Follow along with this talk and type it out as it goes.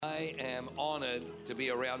I am honored to be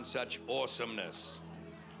around such awesomeness.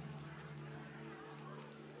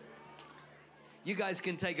 You guys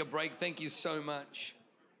can take a break. Thank you so much.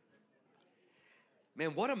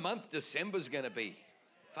 Man, what a month December's going to be.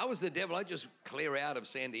 If I was the devil, I'd just clear out of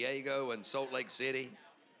San Diego and Salt Lake City.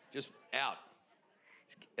 Just out.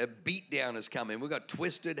 A beatdown is coming. We've got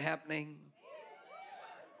Twisted happening.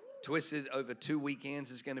 Twisted over 2 weekends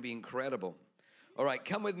is going to be incredible. All right,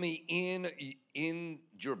 come with me in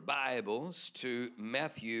your Bibles to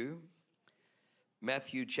Matthew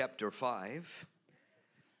chapter 5.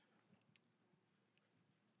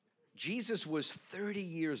 Jesus was 30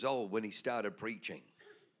 years old when he started preaching.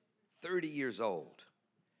 30 years old.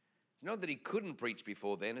 It's not that he couldn't preach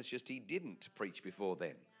before then, it's just he didn't preach before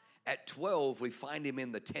then. At 12, we find him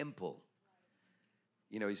in the temple.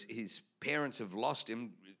 You know, his parents have lost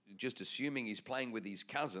him, just assuming he's playing with his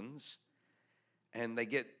cousins. And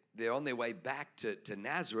they're on their way back to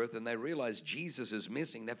Nazareth, and they realize Jesus is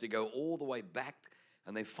missing. They have to go all the way back,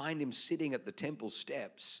 and they find him sitting at the temple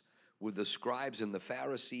steps with the scribes and the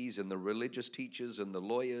Pharisees and the religious teachers and the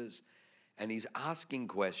lawyers, and he's asking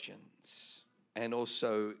questions and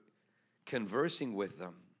also conversing with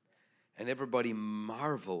them. And everybody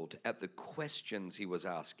marveled at the questions he was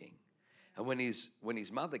asking. And when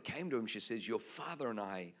his mother came to him, she says, "Your father and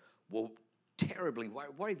I were terribly,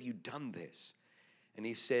 why have you done this?" And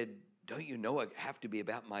he said, "Don't you know I have to be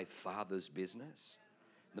about my Father's business?"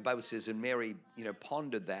 And the Bible says, and Mary,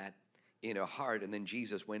 pondered that in her heart, and then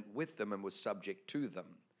Jesus went with them and was subject to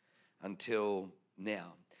them until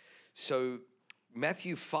now. So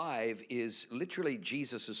Matthew 5 is literally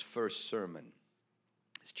Jesus' first sermon.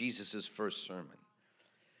 It's Jesus' first sermon.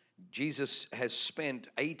 Jesus has spent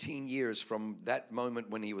 18 years from that moment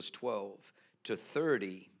when he was 12 to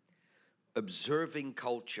 30 observing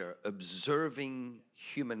culture, observing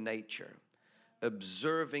human nature,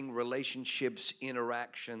 observing relationships,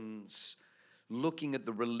 interactions, looking at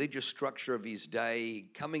the religious structure of his day,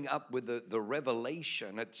 coming up with the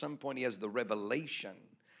revelation. At some point he has the revelation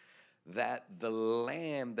that the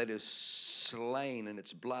lamb that is slain and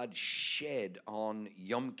its blood shed on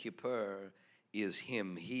Yom Kippur is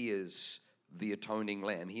him. He is the atoning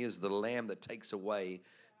lamb. He is the lamb that takes away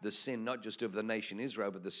the sin, not just of the nation Israel,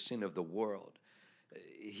 but the sin of the world.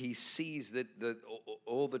 He sees that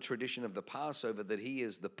all the tradition of the Passover, that he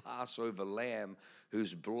is the Passover lamb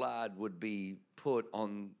whose blood would be put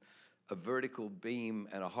on a vertical beam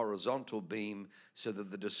and a horizontal beam so that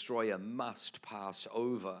the destroyer must pass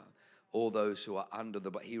over all those who are under the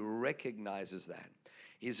blood. He recognizes that.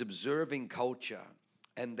 He's observing culture,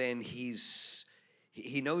 and then he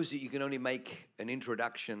knows that you can only make an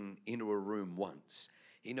introduction into a room once.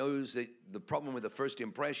 He knows that the problem with the first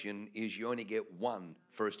impression is you only get one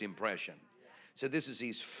first impression. So this is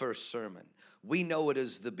his first sermon. We know it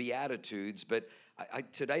as the Beatitudes, but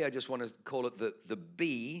today I just want to call it the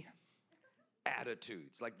Be-attitudes.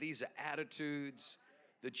 Like these are attitudes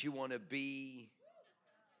that you want to be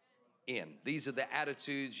in. These are the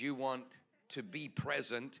attitudes you want to be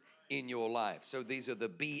present in your life. So these are the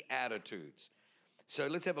Beatitudes. So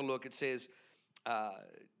let's have a look. It says,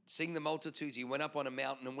 seeing the multitudes, he went up on a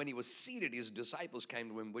mountain, and when he was seated, his disciples came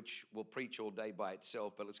to him, which will preach all day by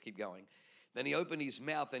itself, but let's keep going. Then he opened his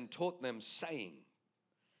mouth and taught them, saying,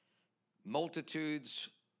 multitudes,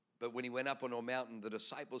 but when he went up on a mountain, the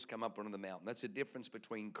disciples come up on the mountain. That's the difference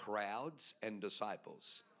between crowds and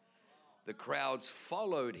disciples. The crowds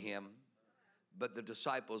followed him, but the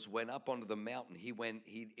disciples went up onto the mountain.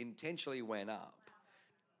 He intentionally went up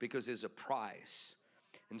because there's a price.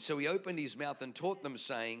 And so he opened his mouth and taught them,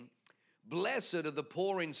 saying, blessed are the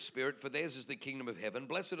poor in spirit, for theirs is the kingdom of heaven.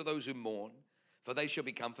 Blessed are those who mourn, for they shall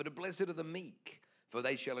be comforted. Blessed are the meek, for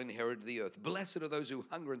they shall inherit the earth. Blessed are those who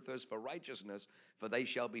hunger and thirst for righteousness, for they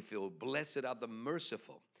shall be filled. Blessed are the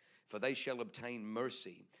merciful, for they shall obtain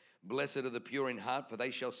mercy. Blessed are the pure in heart, for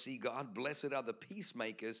they shall see God. Blessed are the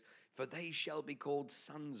peacemakers, for they shall be called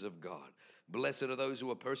sons of God. Blessed are those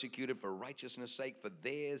who are persecuted for righteousness' sake, for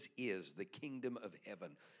theirs is the kingdom of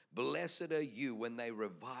heaven. Blessed are you when they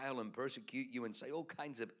revile and persecute you and say all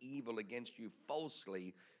kinds of evil against you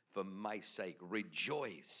falsely for my sake.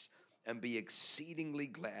 Rejoice and be exceedingly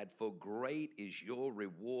glad, for great is your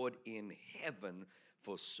reward in heaven,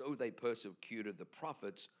 for so they persecuted the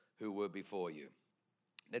prophets who were before you.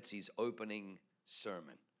 That's his opening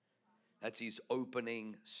sermon. That's his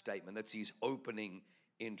opening statement. That's his opening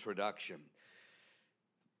introduction.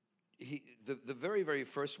 The very, very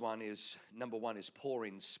first one is, number one, is poor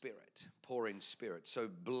in spirit. Poor in spirit. So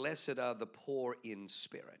blessed are the poor in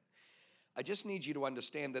spirit. I just need you to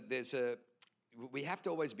understand that we have to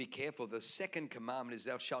always be careful. The second commandment is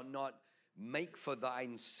thou shalt not make for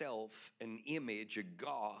thyself an image, a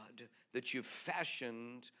God that you've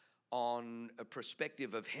fashioned on a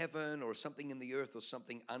perspective of heaven or something in the earth or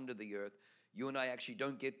something under the earth. You and I actually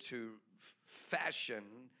don't get to fashion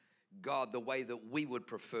God the way that we would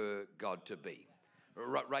prefer God to be.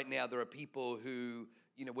 Right now, there are people who,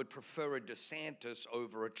 would prefer a DeSantis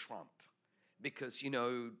over a Trump because,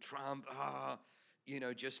 Trump,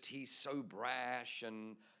 just he's so brash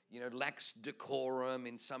and, lacks decorum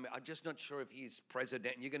in some. I'm just not sure if he's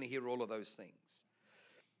president. You're going to hear all of those things.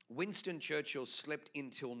 Winston Churchill slept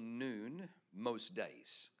until noon most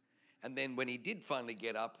days. And then when he did finally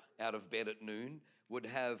get up out of bed at noon, would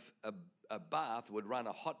have a bath, would run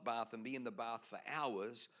a hot bath and be in the bath for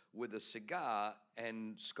hours with a cigar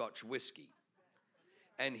and Scotch whiskey.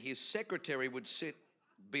 And his secretary would sit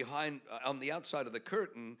behind, on the outside of the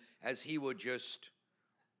curtain as he would just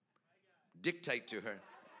dictate to her,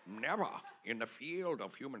 "Never in the field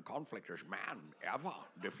of human conflict has man ever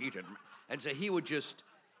defeated." And so he would just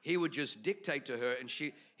dictate to her, and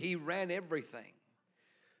he ran everything.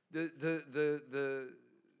 The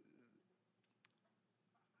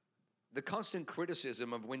constant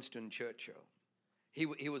criticism of Winston Churchill.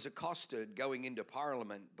 He was accosted going into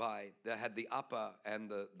Parliament they had the upper and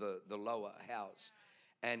the lower house,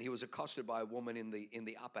 and he was accosted by a woman in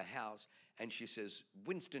the upper house, and she says,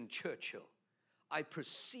 "Winston Churchill, I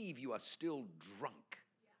perceive you are still drunk."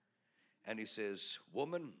 And he says,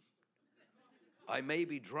 "Woman, I may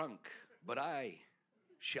be drunk, but I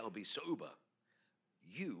shall be sober.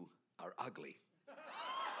 You are ugly."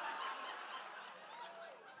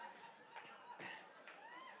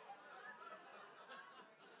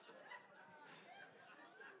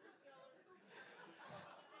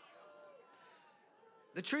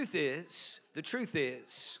 The truth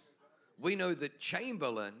is, we know that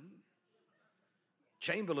Chamberlain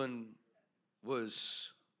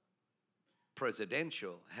was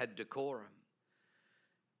presidential, had decorum.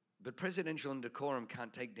 But presidential and decorum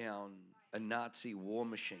can't take down a Nazi war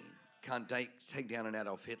machine, can't take down an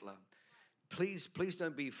Adolf Hitler. Please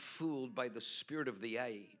don't be fooled by the spirit of the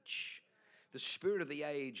age. The spirit of the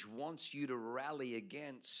age wants you to rally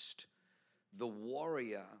against the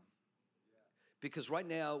warrior, because right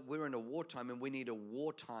now we're in a wartime and we need a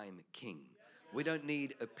wartime king. We don't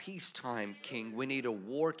need a peacetime king. We need a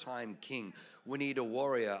wartime king. We need a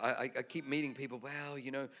warrior. I keep meeting people. Well,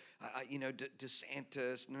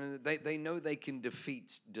 DeSantis. No, they know they can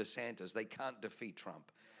defeat DeSantis. They can't defeat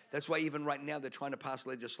Trump. That's why even right now they're trying to pass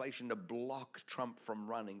legislation to block Trump from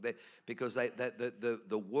running. Because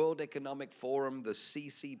the World Economic Forum, the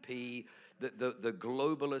CCP, the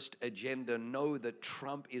globalist agenda know that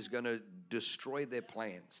Trump is going to destroy their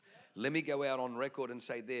plans. Let me go out on record and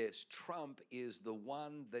say this: Trump is the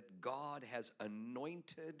one that God has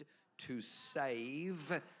anointed to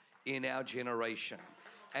save in our generation.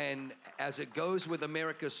 And as it goes with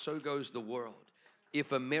America, so goes the world.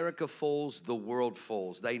 If America falls, the world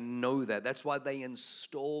falls. They know that. That's why they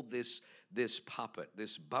installed this puppet,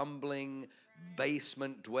 this bumbling,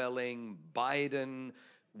 basement-dwelling Biden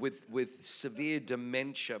with severe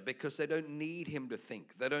dementia, because they don't need him to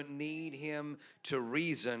think. They don't need him to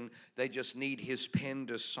reason. They just need his pen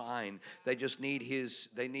to sign. They just need his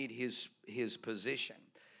position.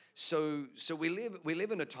 So we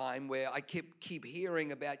live in a time where I keep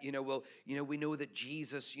hearing about, we know that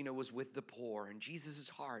Jesus, was with the poor, and Jesus'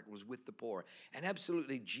 heart was with the poor. And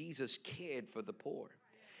absolutely Jesus cared for the poor.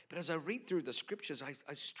 But as I read through the scriptures,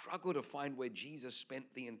 I struggle to find where Jesus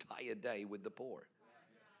spent the entire day with the poor.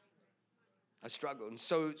 I struggle. And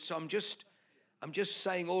so I'm just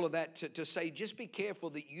saying all of that to say, just be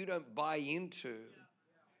careful that you don't buy into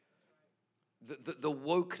the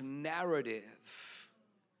woke narrative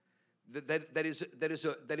that is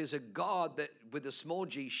a God that, with a small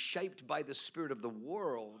g, shaped by the spirit of the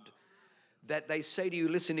world, that they say to you,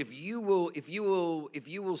 listen, if you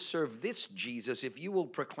will serve this Jesus, if you will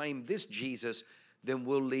proclaim this Jesus, then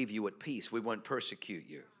we'll leave you at peace. We won't persecute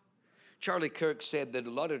you. Charlie Kirk said that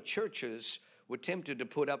a lot of churches were tempted to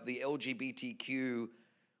put up the LGBTQ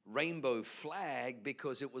rainbow flag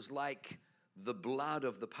because it was like the blood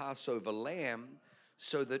of the Passover lamb,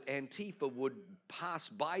 so that Antifa would pass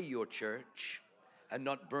by your church and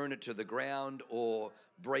not burn it to the ground or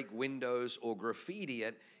break windows or graffiti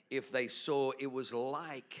it if they saw it was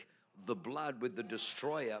like the blood with the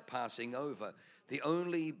destroyer passing over. The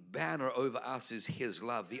only banner over us is his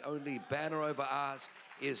love. The only banner over us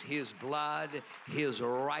is his blood, his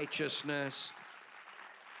righteousness.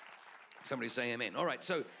 Somebody say amen. All right,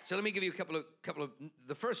 so let me give you a couple of.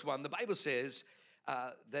 The first one, the Bible says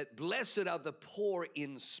that blessed are the poor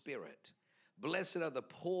in spirit. Blessed are the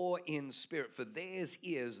poor in spirit, for theirs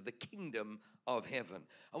is the kingdom of heaven.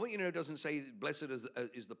 I want you to know it doesn't say blessed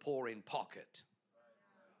is the poor in pocket.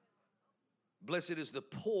 Blessed is the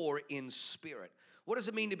poor in spirit. What does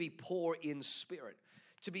it mean to be poor in spirit?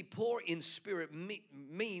 To be poor in spirit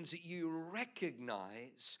means that you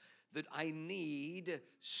recognize that I need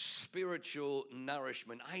spiritual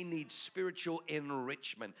nourishment. I need spiritual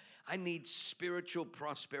enrichment. I need spiritual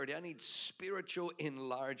prosperity. I need spiritual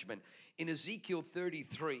enlargement. In Ezekiel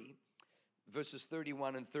 33, verses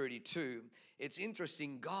 31 and 32, it's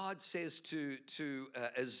interesting. God says to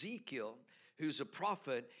Ezekiel, who's a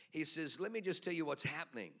prophet, he says, let me just tell you what's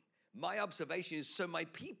happening. My observation is, so my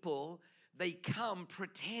people, they come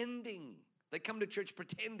pretending. They come to church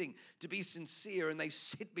pretending to be sincere, and they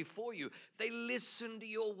sit before you. They listen to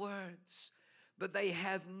your words, but they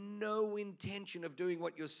have no intention of doing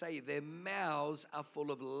what you say. Their mouths are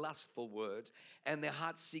full of lustful words, and their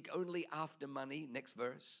hearts seek only after money. Next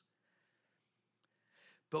verse.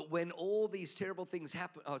 But when all these terrible things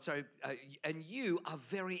happen, and you are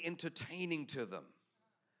very entertaining to them,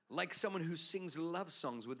 like someone who sings love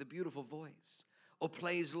songs with a beautiful voice, or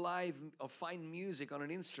plays live or fine music on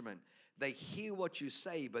an instrument. They hear what you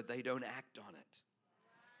say, but they don't act on it.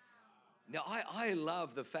 Now, I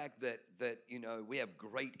love the fact that we have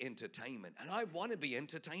great entertainment, and I want to be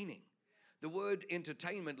entertaining. The word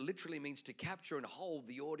entertainment literally means to capture and hold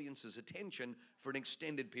the audience's attention for an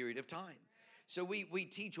extended period of time. So we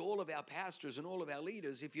teach all of our pastors and all of our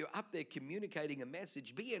leaders, if you're up there communicating a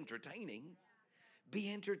message, be entertaining.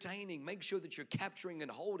 Be entertaining. Make sure that you're capturing and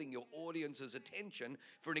holding your audience's attention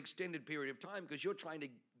for an extended period of time, because you're trying to,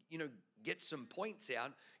 get some points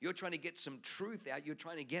out. You're trying to get some truth out. You're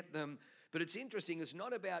trying to get them. But it's interesting. It's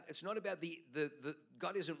not about the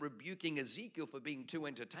God isn't rebuking Ezekiel for being too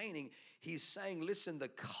entertaining. He's saying, listen, the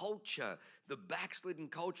culture, the backslidden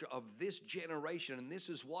culture of this generation, and this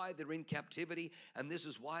is why they're in captivity, and this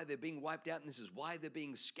is why they're being wiped out, and this is why they're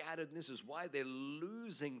being scattered, and this is why they're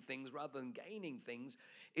losing things rather than gaining things.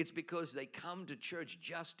 It's because they come to church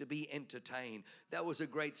just to be entertained. That was a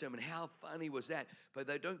great sermon. How funny was that? But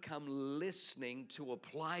they don't come listening to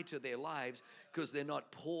apply to their lives because they're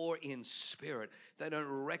not poor in spirit. They don't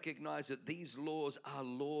recognize that these laws are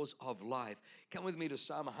laws of life. Come with me to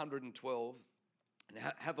Psalm 112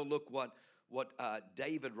 and have a look what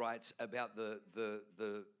David writes about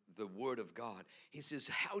the word of God. He says,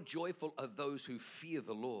 how joyful are those who fear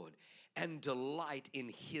the Lord and delight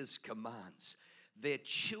in his commands. Their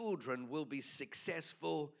children will be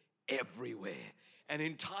successful everywhere. An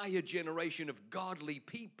entire generation of godly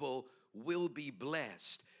people will be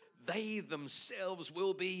blessed. They themselves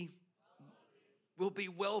will be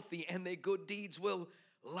wealthy, and their good deeds will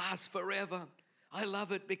last forever. I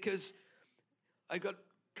love it because I got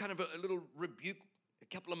kind of a little rebuke a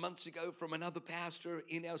couple of months ago from another pastor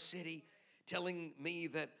in our city telling me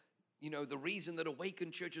that, the reason that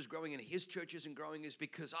Awaken Church is growing and his church isn't growing is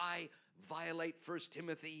because I violate 1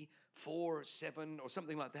 Timothy 4:7 or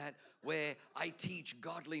something like that, where I teach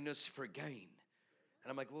godliness for gain. And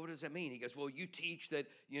I'm like, well, what does that mean? He goes, well, you teach that,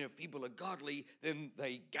 if people are godly, then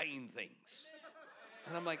they gain things.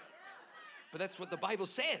 And I'm like, but that's what the Bible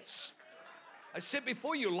says. I set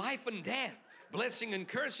before you life and death, blessing and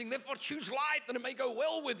cursing. Therefore, choose life and it may go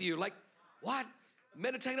well with you. Like, what?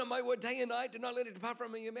 Meditate on my word day and night. Do not let it depart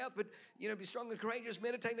from your mouth, but, be strong and courageous.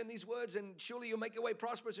 Meditate on these words, and surely you'll make your way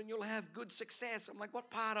prosperous and you'll have good success. I'm like, what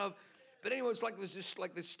part of? But anyway, it's like there's just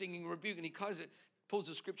like this stinging rebuke, and he pulls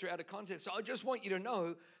the scripture out of context. So I just want you to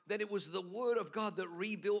know that it was the word of God that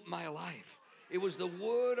rebuilt my life. It was the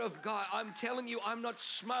word of God. I'm telling you, I'm not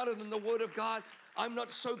smarter than the word of God. I'm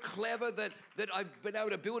not so clever that I've been able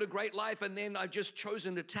to build a great life and then I've just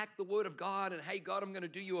chosen to attack the word of God and, hey, God, I'm going to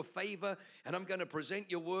do you a favor and I'm going to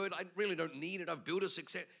present your word. I really don't need it. I've built a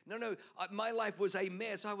success. No, my life was a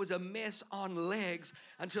mess. I was a mess on legs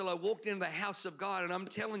until I walked into the house of God. And I'm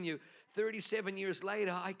telling you, 37 years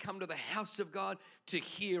later, I come to the house of God to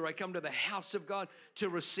hear. I come to the house of God to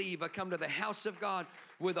receive. I come to the house of God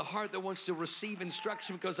with a heart that wants to receive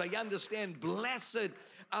instruction because I understand blessed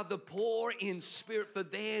are the poor in spirit, for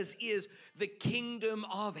theirs is the kingdom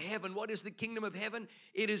of heaven. What is the kingdom of heaven?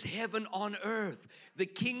 It is heaven on earth. The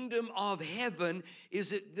kingdom of heaven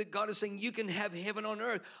is that God is saying you can have heaven on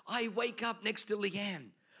earth. I wake up next to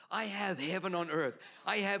Leanne. I have heaven on earth.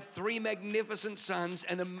 I have 3 magnificent sons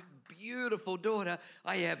and a beautiful daughter.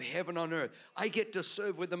 I have heaven on earth. I get to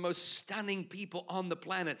serve with the most stunning people on the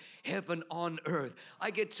planet. Heaven on earth. I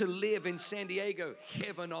get to live in San Diego.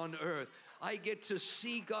 Heaven on earth. I get to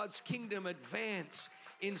see God's kingdom advance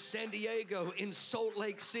in San Diego, in Salt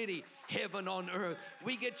Lake City, heaven on earth.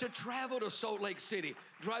 We get to travel to Salt Lake City,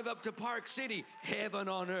 drive up to Park City, heaven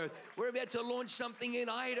on earth. We're about to launch something in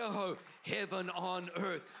Idaho, heaven on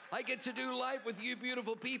earth. I get to do life with you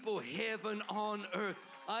beautiful people, heaven on earth.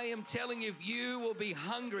 I am telling you, if you will be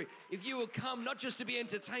hungry, if you will come not just to be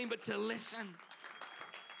entertained, but to listen.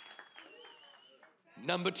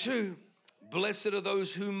 Number 2, blessed are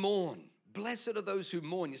those who mourn. Blessed are those who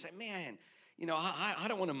mourn. You say, man, you know, I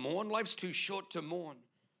don't want to mourn. Life's too short to mourn.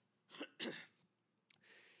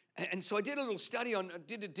 And so I did a little study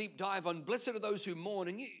did a deep dive on blessed are those who mourn.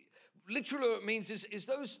 And literally what it means is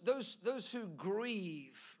those who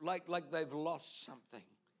grieve like they've lost something.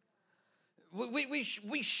 We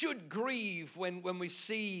should grieve when we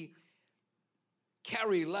see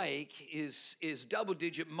Carrie Lake is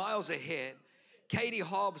double-digit miles ahead. Katie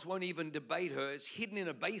Hobbs won't even debate her. It's hidden in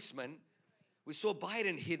a basement. We saw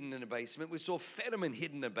Biden hidden in a basement. We saw Fetterman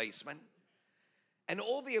hidden in a basement. And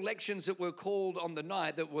all the elections that were called on the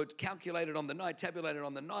night, that were calculated on the night, tabulated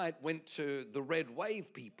on the night, went to the red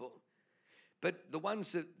wave people. But the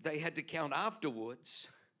ones that they had to count afterwards,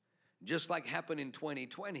 just like happened in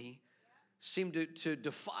 2020, seemed to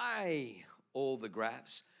defy all the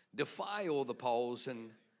graphs, defy all the polls,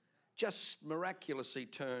 and just miraculously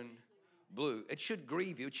turn blue. It should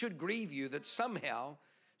grieve you. It should grieve you that somehow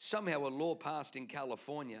a law passed in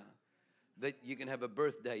California that you can have a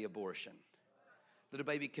birthday abortion, that a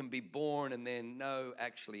baby can be born and then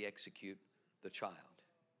actually execute the child.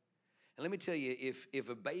 And let me tell you, if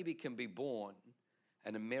a baby can be born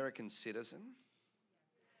an American citizen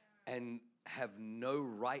and have no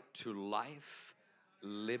right to life,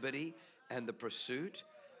 liberty, and the pursuit,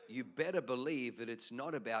 you better believe that it's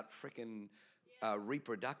not about frickin'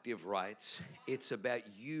 reproductive rights. It's about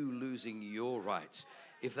you losing your rights.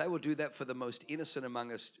 If they will do that for the most innocent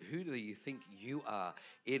among us, who do you think you are?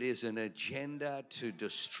 It is an agenda to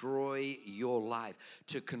destroy your life,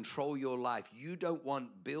 to control your life. You don't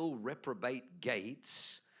want Bill Reprobate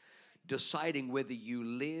Gates deciding whether you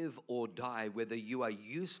live or die, whether you are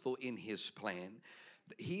useful in his plan.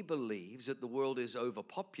 He believes that the world is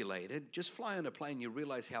overpopulated. Just fly on a plane, you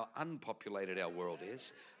realize how unpopulated our world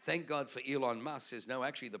is. Thank God for Elon Musk says, no,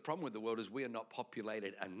 actually the problem with the world is we are not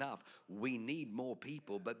populated enough. We need more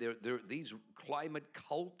people, but these climate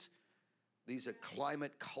cultists.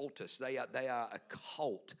 They are a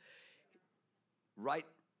cult. Right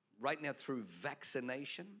now through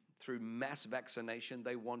vaccination, through mass vaccination,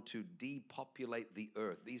 they want to depopulate the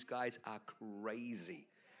earth. These guys are crazy.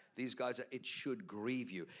 It should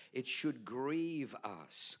grieve you. It should grieve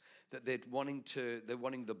us that they're wanting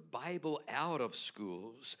the Bible out of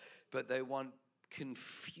schools, but they want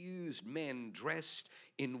confused men dressed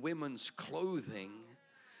in women's clothing,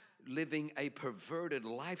 living a perverted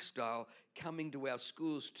lifestyle, coming to our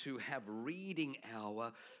schools to have reading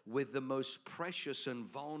hour with the most precious and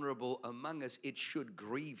vulnerable among us. It should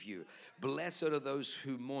grieve you. Blessed are those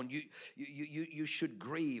who mourn. You should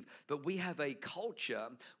grieve. But we have a culture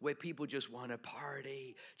where people just want to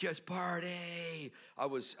party, just party. I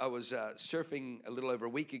was surfing a little over a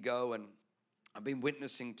week ago, and I've been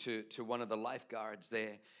witnessing to one of the lifeguards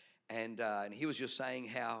there, and he was just saying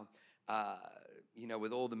how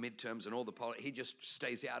with all the midterms and all the politics, he just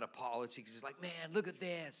stays out of politics. He's like, man, look at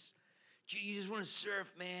this. You just want to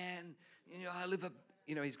surf, man. I live up,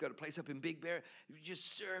 he's got a place up in Big Bear. You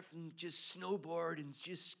just surf and just snowboard and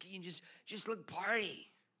just ski and just look party.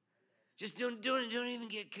 Just don't even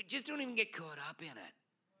get caught up in it.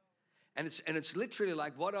 And it's literally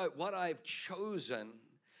like what I've chosen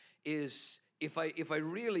is if I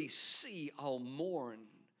really see, I'll mourn.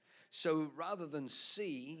 So rather than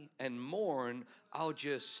see and mourn, I'll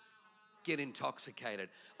just get intoxicated.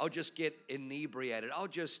 I'll just get inebriated.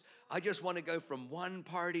 I just want to go from one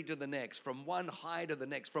party to the next, from one high to the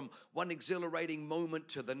next, from one exhilarating moment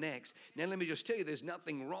to the next. Now, let me just tell you, there's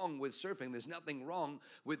nothing wrong with surfing. There's nothing wrong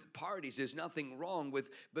with parties. There's nothing wrong with,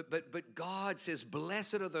 but God says,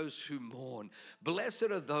 blessed are those who mourn.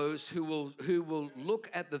 Blessed are those who will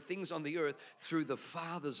look at the things on the earth through the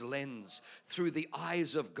Father's lens, through the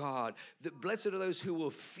eyes of God. Blessed are those who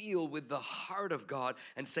will feel with the heart of God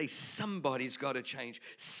and say, somebody's got to change.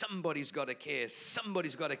 Somebody's got to care.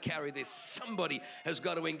 Somebody's got to carry this. Somebody has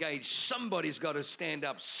got to engage. Somebody's got to stand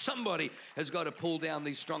up. Somebody has got to pull down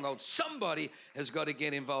these strongholds. Somebody has got to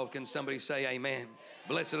get involved. Can somebody say amen?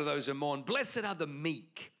 Blessed are those who mourn. Blessed are the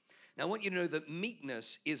meek. Now I want you to know that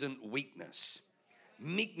meekness isn't weakness.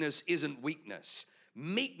 Meekness isn't weakness.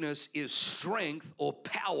 Meekness is strength or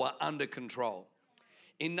power under control.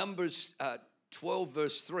 In Numbers 12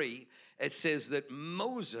 verse 3, it says that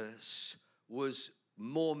Moses was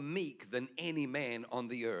more meek than any man on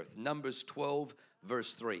the earth. Numbers 12,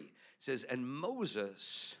 verse 3 says, and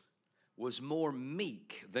Moses was more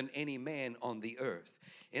meek than any man on the earth.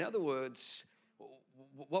 In other words,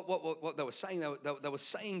 what they were saying, they were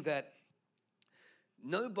saying that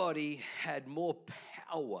nobody had more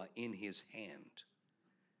power in his hand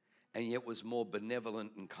and yet was more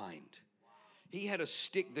benevolent and kind. He had a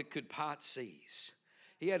stick that could part seas.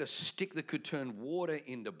 He had a stick that could turn water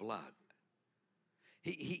into blood.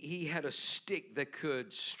 He had a stick that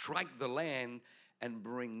could strike the land and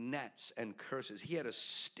bring gnats and curses. He had a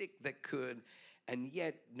stick that could, and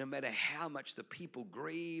yet no matter how much the people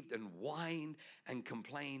grieved and whined and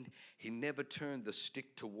complained, he never turned the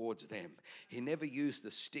stick towards them. He never used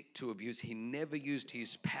the stick to abuse. He never used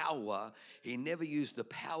his power. He never used the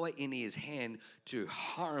power in his hand to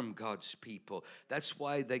harm God's people. That's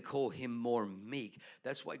why they call him more meek.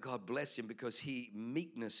 That's why God blessed him, because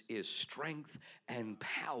meekness is strength and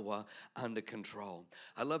power under control.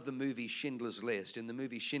 I love the movie Schindler's List. In the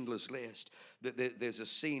movie Schindler's List, there's a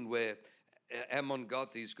scene where Amon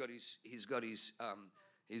Goth, he's got his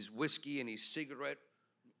whiskey and his cigarette,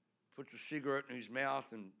 puts a cigarette in his mouth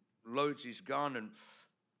and loads his gun, and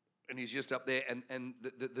he's just up there. And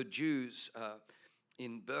the Jews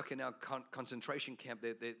in Birkenau concentration camp,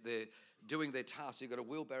 they're doing their task. They've got a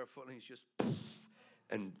wheelbarrow full, and he's just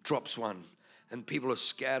and drops one, and people are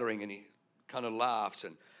scattering, and he kind of laughs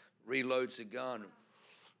and reloads the gun.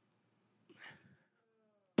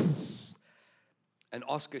 And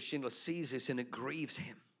Oskar Schindler sees this, and it grieves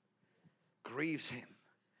him.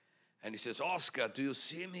 And he says, Oskar, do you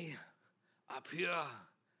see me? Up here,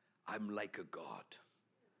 I'm like a god.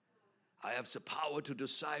 I have the power to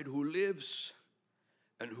decide who lives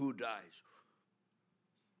and who dies.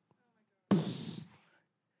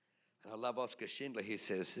 And I love Oskar Schindler. He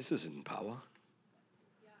says, this isn't power.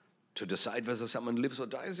 To decide whether someone lives or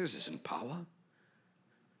dies, this isn't power.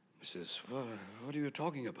 He says, well, what are you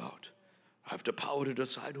talking about? I have the power to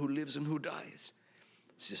decide who lives and who dies.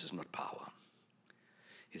 This is not power.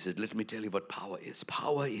 He said, let me tell you what power is.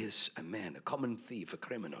 Power is a man, a common thief, a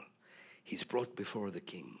criminal. He's brought before the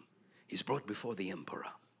king. He's brought before the emperor.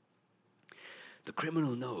 The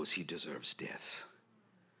criminal knows he deserves death.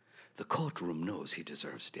 The courtroom knows he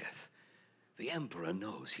deserves death. The emperor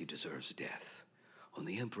knows he deserves death. And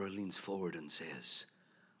the emperor leans forward and says,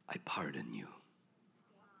 I pardon you.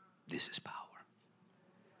 This is power.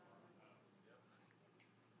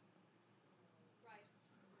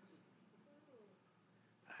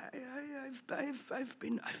 I've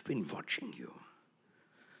been watching you.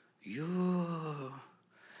 You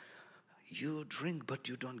drink, but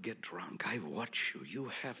you don't get drunk. I watch you.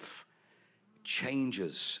 You have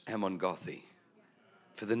changes Amon Gothi.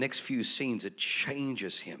 For the next few scenes, it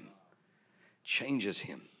changes him.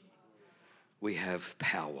 We have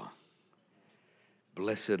power.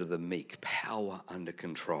 Blessed are the meek, power under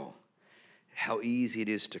control. How easy it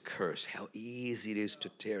is to curse. How easy it is to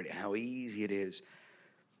tear it. How easy it is.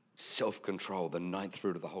 Self-control, the ninth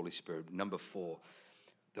fruit of the Holy Spirit. Number 4,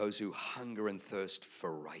 those who hunger and thirst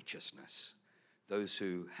for righteousness. Those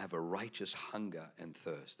who have a righteous hunger and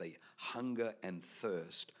thirst. They hunger and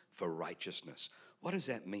thirst for righteousness. What does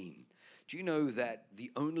that mean? Do you know that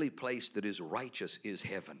the only place that is righteous is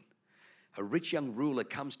heaven? A rich young ruler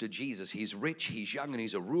comes to Jesus. He's rich, he's young, and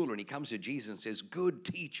he's a ruler. And he comes to Jesus and says, good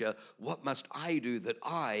teacher, what must I do that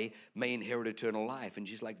I may inherit eternal life? And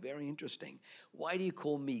she's like, very interesting. Why do you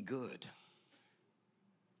call me good?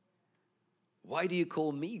 Why do you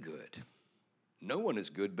call me good? No one is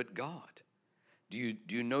good but God. Do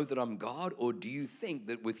you know that I'm God, or do you think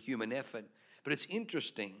that with human effort? But it's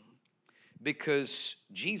interesting, because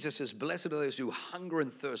Jesus says, blessed are those who hunger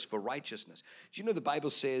and thirst for righteousness. Do you know the Bible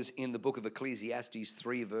says in the book of Ecclesiastes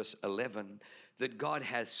 3 verse 11 that God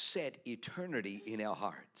has set eternity in our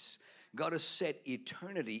hearts. God has set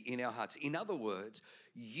eternity in our hearts. In other words,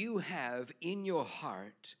 you have in your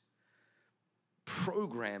heart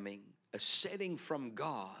programming, a setting from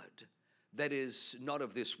God that is not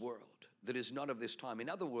of this world, that is not of this time. In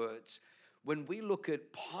other words, when we look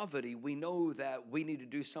at poverty, we know that we need to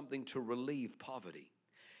do something to relieve poverty.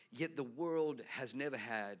 Yet the world has never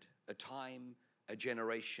had a time, a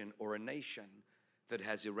generation, or a nation that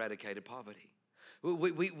has eradicated poverty.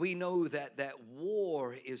 We know that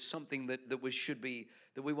war is something that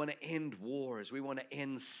we want to end wars. We want to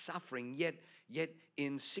end suffering. Yet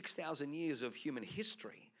in 6,000 years of human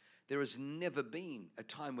history, there has never been a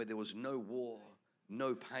time where there was no war,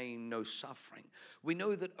 no pain, no suffering. We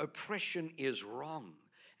know that oppression is wrong.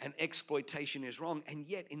 and exploitation is wrong. And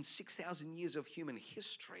yet in 6,000 years of human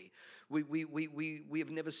history, we have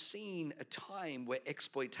never seen a time where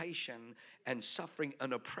exploitation and suffering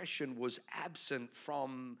and oppression was absent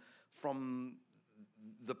from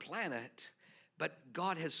the planet. But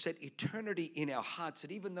God has set eternity in our hearts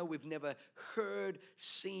that even though we've never heard,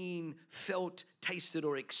 seen, felt, tasted,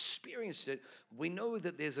 or experienced it, we know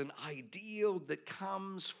that there's an ideal that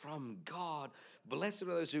comes from God. Blessed are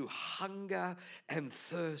those who hunger and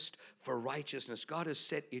thirst for righteousness. God has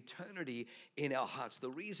set eternity in our hearts. The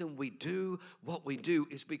reason we do what we do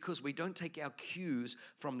is because we don't take our cues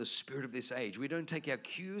from the spirit of this age. We don't take our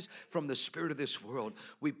cues from the spirit of this world.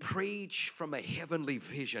 We preach from a heavenly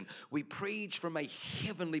vision. We preach from a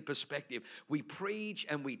heavenly perspective. We preach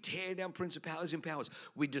and we tear down principalities and powers.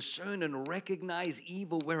 We discern and recognize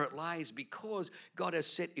evil where it lies because God has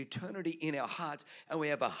set eternity in our hearts, and we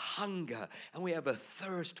have a hunger and we have a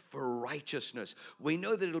thirst for righteousness. We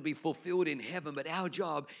know that it'll be fulfilled in heaven, but our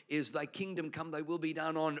job is thy kingdom come, thy will be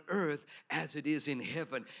done on earth as it is in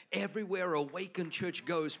heaven. Everywhere Awakened Church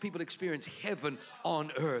goes, people experience heaven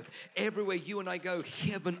on earth. Everywhere you and I go,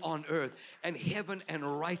 heaven on earth, and heaven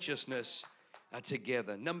and righteousness are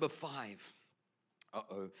together. Number five,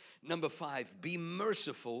 be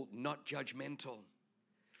merciful, not judgmental.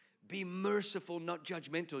 Be merciful, not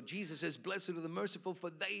judgmental. Jesus says, blessed are the merciful, for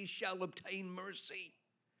they shall obtain mercy.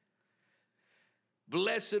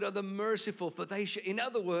 Blessed are the merciful, for they shall. In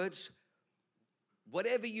other words,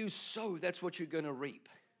 whatever you sow, that's what you're going to reap.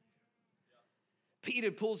 Peter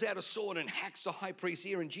pulls out a sword and hacks the high priest's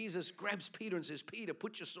ear, and Jesus grabs Peter and says, Peter,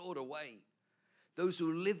 put your sword away. Those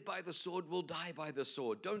who live by the sword will die by the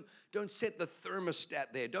sword. Don't set the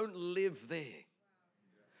thermostat there. Don't live there.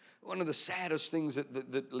 One of the saddest things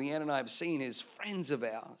that Leanne and I have seen is friends of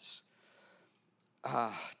ours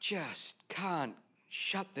just can't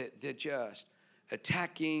shut that. They're just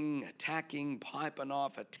attacking, piping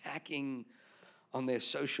off, attacking on their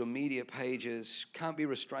social media pages. Can't be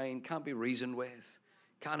restrained, can't be reasoned with,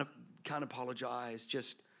 can't apologize,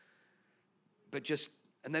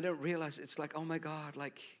 and they don't realize it's like, oh my God,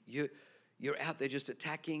 like you're out there just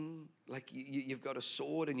attacking, like you've got a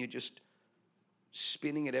sword and you're just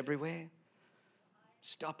spinning it everywhere.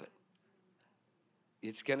 Stop it.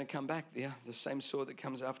 It's going to come back. Yeah, the same sword that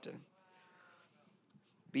comes after.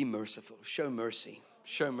 Be merciful. Show mercy.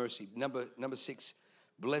 Show mercy. Number 6,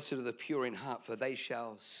 blessed are the pure in heart, for they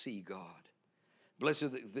shall see God. Blessed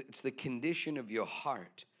are it's the condition of your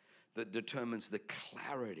heart that determines the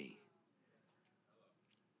clarity.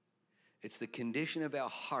 It's the condition of our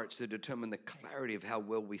hearts that determine the clarity of how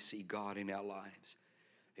well we see God in our lives.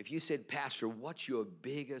 If you said, Pastor, what's your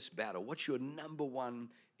biggest battle? What's your number one?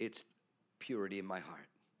 It's purity in my heart.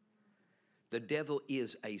 The devil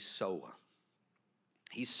is a sower.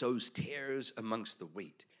 He sows tares amongst the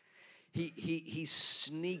wheat. He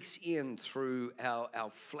sneaks in through our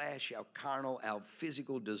flesh, our carnal, our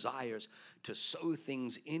physical desires to sow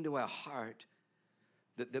things into our heart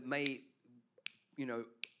that may,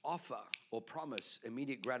 offer or promise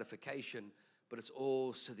immediate gratification, but it's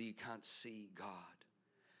all so that you can't see God.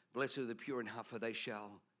 Blessed are the pure in heart, for they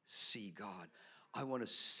shall see God. I want to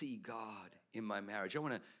see God in my marriage. I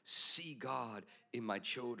want to see God in my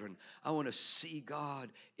children. I want to see God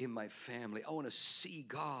in my family. I want to see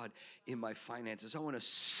God in my finances. I want to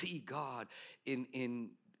see God in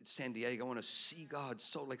San Diego. I want to see God,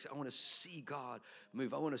 Salt Lake. I want to see God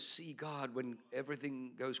move. I want to see God when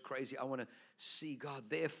everything goes crazy. I want to see God.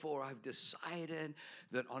 Therefore, I've decided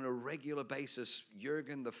that on a regular basis,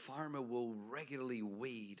 Jürgen, the farmer, will regularly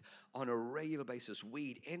weed. On a regular basis,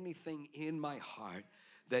 weed anything in my heart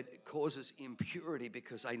that causes impurity,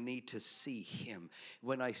 because I need to see him.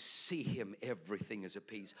 When I see him, everything is at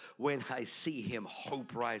peace. When I see him,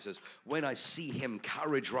 hope rises. When I see him,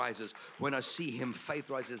 courage rises. When I see him, faith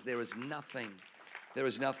rises. There is nothing.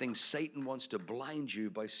 Satan wants to blind you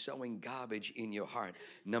by sowing garbage in your heart.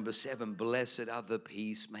 Number 7, blessed are the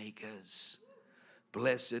peacemakers.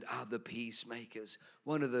 Blessed are the peacemakers.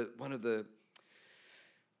 One of the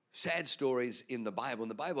sad stories in the Bible,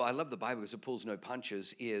 I love the Bible because it pulls no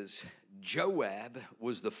punches, is Joab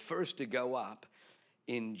was the first to go up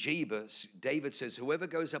in Jebus. David says, whoever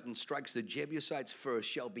goes up and strikes the Jebusites first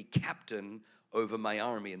shall be captain over my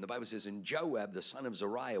army. And the Bible says, and Joab, the son of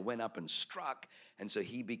Zeruiah, went up and struck, and so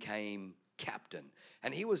he became captain.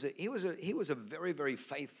 And he was a very, very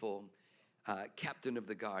faithful captain of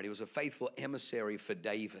the guard. He was a faithful emissary for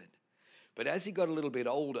David. But as he got a little bit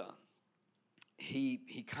older,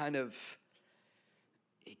 he kind of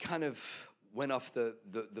went off the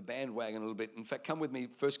bandwagon a little bit. In fact, come with me,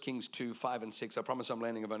 1 Kings 2, 5 and 6. I promise I'm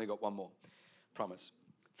landing. I've only got one more. Promise.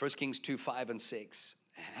 1 Kings 2, 5 and 6.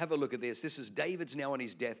 have a look at this. This is David's now on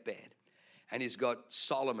his deathbed, and he's got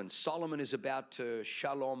Solomon. Solomon is about to,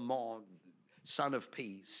 Shalom, son of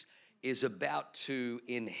peace, is about to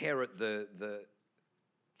inherit the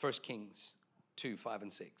 1 Kings 2, 5,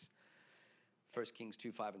 and 6. 1 Kings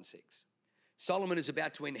 2, 5, and 6. Solomon is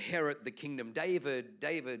about to inherit the kingdom.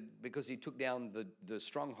 David, because he took down the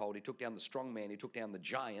stronghold, he took down the strong man, he took down the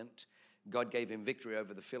giant, God gave him victory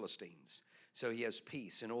over the Philistines. So he has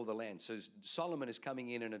peace in all the land. So Solomon is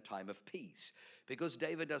coming in a time of peace. Because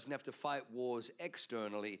David doesn't have to fight wars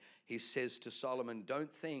externally, he says to Solomon,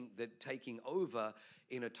 don't think that taking over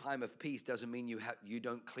in a time of peace doesn't mean you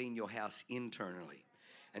don't clean your house internally.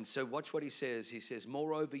 And so watch what he says. He says,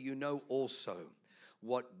 moreover, you know also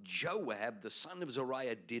what Joab, the son of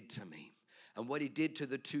Zeruiah, did to me, and what he did to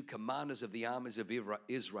the two commanders of the armies of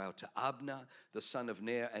Israel, to Abner, the son of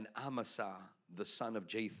Ner, and Amasa, the son of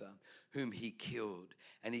Jether, whom he killed.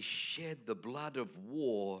 And he shed the blood of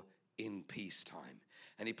war in peacetime.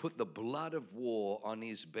 And he put the blood of war on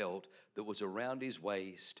his belt that was around his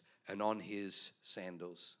waist and on his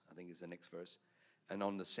sandals. I think is the next verse. And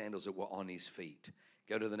on the sandals that were on his feet.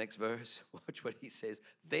 Go to the next verse. Watch what he says.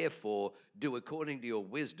 Therefore, do according to your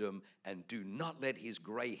wisdom, and do not let his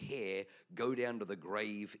gray hair go down to the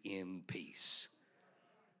grave in peace.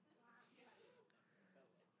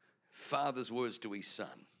 Father's words to his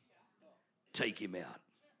son. Take him out.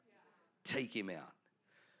 Take him out.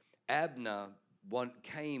 Abner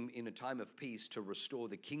came in a time of peace to restore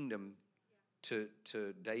the kingdom to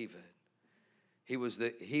David. He was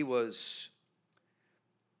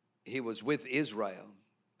with Israel.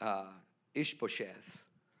 Ishbosheth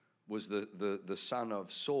was the son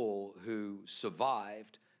of Saul who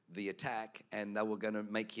survived the attack, and they were going to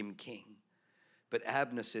make him king. But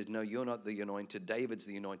Abner said, no, you're not the anointed. David's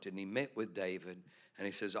the anointed. And he met with David, and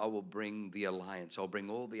he says, I will bring the alliance. I'll bring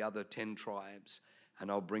all the other 10 tribes,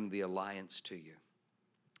 and I'll bring the alliance to you.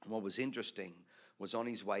 And what was interesting was on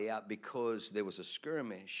his way out, because there was a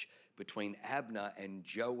skirmish between Abner and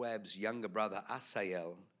Joab's younger brother,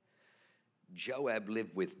 Asael. Joab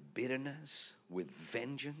lived with bitterness, with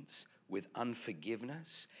vengeance, with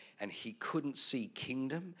unforgiveness, and he couldn't see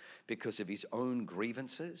kingdom because of his own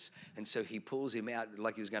grievances. And so he pulls him out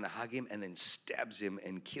like he was going to hug him, and then stabs him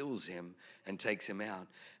and kills him and takes him out.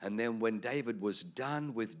 And then when David was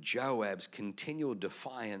done with Joab's continual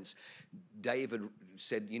defiance, David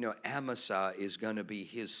said, Amasa is going to be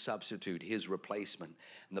his substitute, his replacement.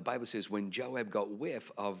 And the Bible says when Joab got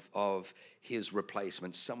whiff of his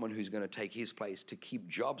replacement, someone who's going to take his place to keep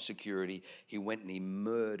job security, he went and he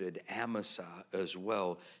murdered Amasa as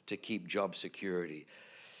well to keep job security.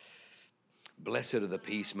 Blessed are the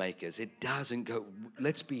peacemakers. It doesn't go,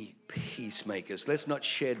 let's be peacemakers. Let's not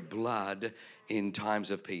shed blood in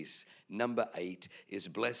times of peace. Number 8 is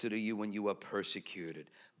blessed are you when you are persecuted.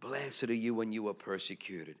 Blessed are you when you are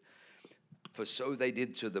persecuted. For so they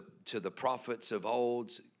did to the prophets of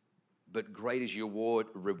old, but great is your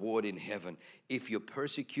reward in heaven. If you're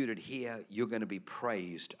persecuted here, you're going to be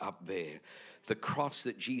praised up there. The cross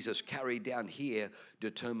that Jesus carried down here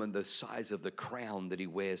determined the size of the crown that he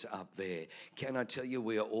wears up there. Can I tell you,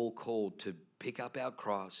 we are all called to pick up our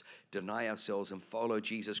cross, deny ourselves, and follow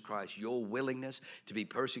Jesus Christ. Your willingness to be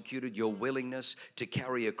persecuted, your willingness to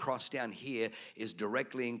carry a cross down here is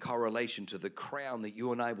directly in correlation to the crown that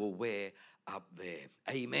you and I will wear up there.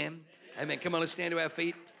 Amen? Amen. Come on, let's stand to our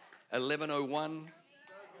feet. 11:01.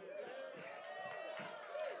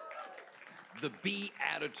 The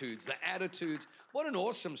Beatitudes. The attitudes. What an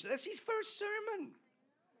awesome, that's his first sermon.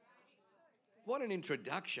 What an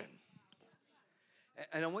introduction.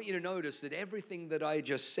 And I want you to notice that everything that I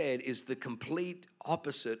just said is the complete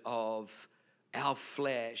opposite of our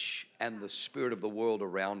flesh and the spirit of the world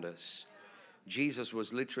around us. Jesus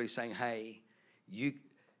was literally saying, hey,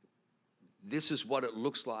 this is what it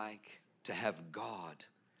looks like to have God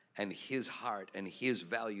and his heart and his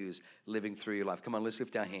values living through your life. Come on, let's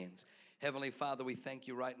lift our hands. Heavenly Father, we thank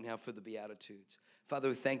you right now for the Beatitudes. Father,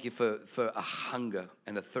 we thank you for a hunger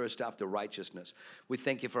and a thirst after righteousness. We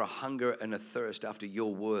thank you for a hunger and a thirst after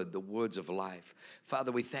your word, the words of life. Father,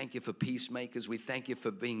 we thank you for peacemakers. We thank you for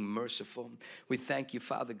being merciful. We thank you,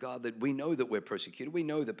 Father God, that we know that we're persecuted. We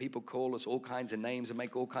know that people call us all kinds of names and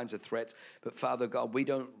make all kinds of threats. But Father God, we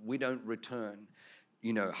don't return,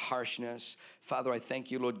 harshness. Father, I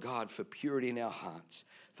thank you, Lord God, for purity in our hearts.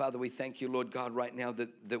 Father, we thank you, Lord God, right now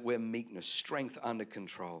that we're meekness, strength under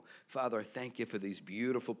control. Father, I thank you for these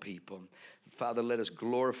beautiful people. Father, let us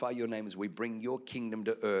glorify your name as we bring your kingdom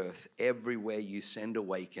to earth everywhere you send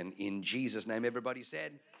Awaken. In Jesus' name, everybody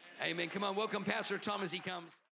said, amen. Come on, welcome Pastor Tom as he comes.